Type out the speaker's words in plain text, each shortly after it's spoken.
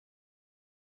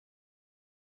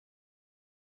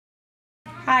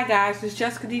Hi guys, it's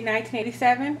Jessica D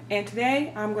 1987, and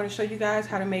today I'm going to show you guys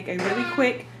how to make a really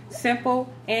quick, simple,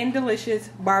 and delicious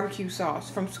barbecue sauce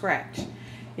from scratch.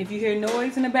 If you hear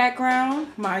noise in the background,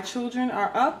 my children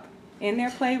are up in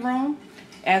their playroom,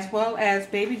 as well as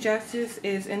baby Justice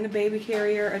is in the baby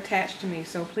carrier attached to me,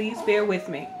 so please bear with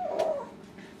me.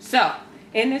 So,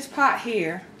 in this pot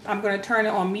here, I'm going to turn it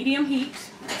on medium heat.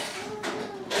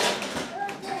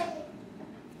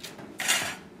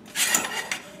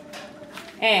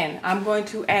 And I'm going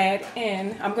to add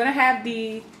in, I'm going to have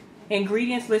the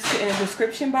ingredients listed in the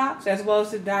description box as well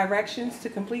as the directions to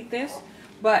complete this.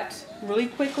 But really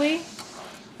quickly,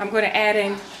 I'm going to add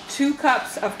in 2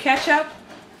 cups of ketchup,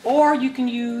 or you can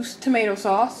use tomato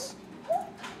sauce.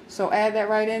 So add that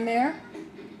right in there.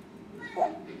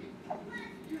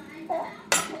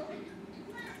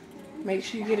 Make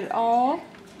sure you get it all.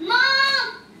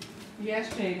 Mom!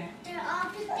 Yes, Jaden. They're all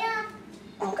picked up.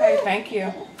 Okay, thank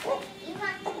you.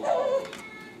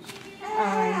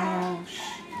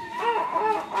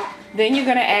 Then you're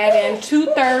going to add in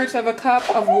 2/3 of a cup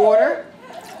of water.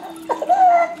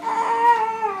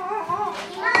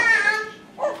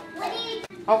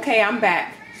 Okay, I'm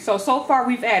back. So far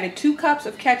we've added 2 cups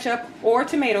of ketchup or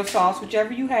tomato sauce,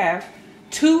 whichever you have,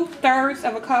 2/3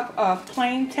 of a cup of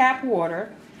plain tap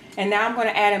water, and now I'm going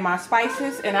to add in my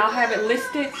spices, and I'll have it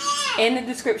listed in the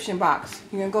description box.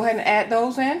 You're going to go ahead and add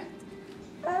those in.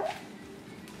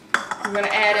 We're going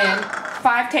to add in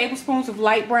 5 tablespoons of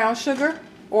light brown sugar,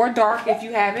 or dark if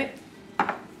you have it.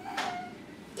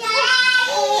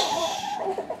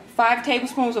 5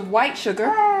 tablespoons of white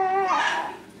sugar.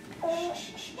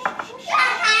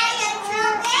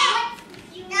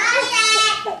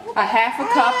 A half a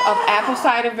cup of apple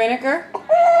cider vinegar.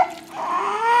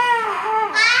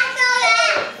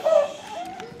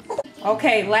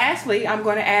 Okay, lastly, I'm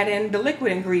going to add in the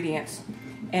liquid ingredients.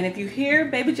 And if you hear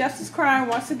baby Justice crying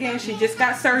once again, she just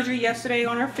got surgery yesterday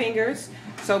on her fingers,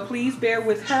 so please bear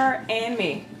with her and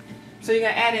me. So you're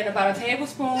going to add in about a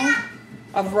tablespoon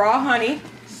of raw honey.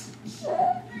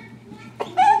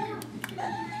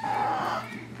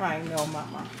 I know,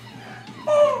 Mama.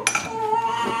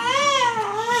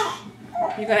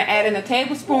 You're going to add in a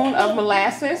tablespoon of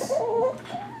molasses.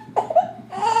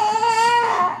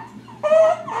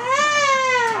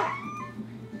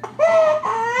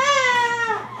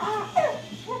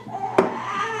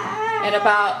 And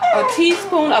about a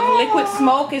teaspoon of liquid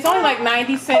smoke. It's only like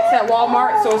 90 cents at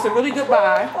Walmart, so it's a really good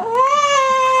buy.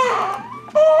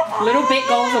 A little bit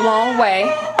goes a long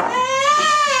way.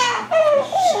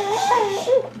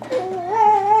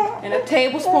 And a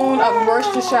tablespoon of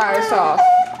Worcestershire sauce.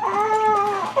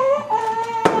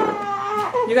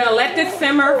 You're going to let this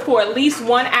simmer for at least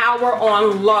 1 hour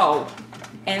on low.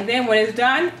 And then when it's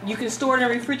done, you can store it in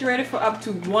the refrigerator for up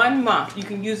to 1 month. You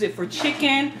can use it for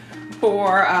chicken,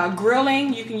 for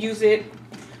grilling. You can use it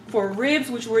for ribs,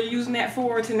 which we're using that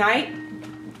for tonight.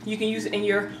 You can use it in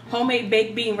your homemade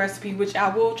baked bean recipe, which I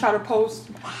will try to post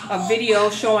a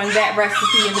video showing that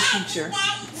recipe in the future.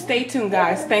 Stay tuned,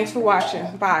 guys. Thanks for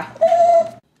watching. Bye.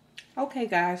 Okay,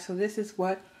 guys, so this is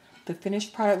what the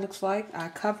finished product looks like. I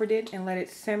covered it and let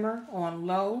it simmer on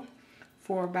low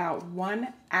for about 1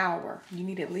 hour. You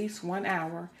need at least 1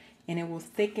 hour, and it will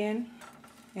thicken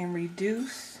and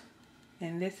reduce.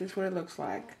 And this is what it looks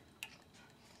like.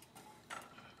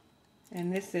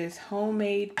 And this is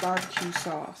homemade barbecue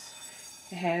sauce.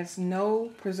 It has no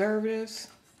preservatives,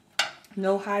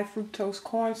 no high fructose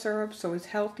corn syrup, so it's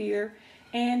healthier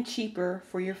and cheaper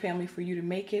for your family for you to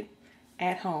make it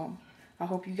at home. I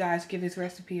hope you guys give this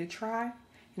recipe a try.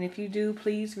 And if you do,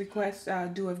 please request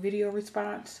do a video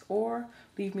response or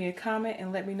leave me a comment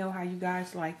and let me know how you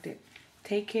guys liked it.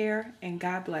 Take care and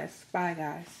God bless. Bye,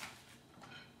 guys.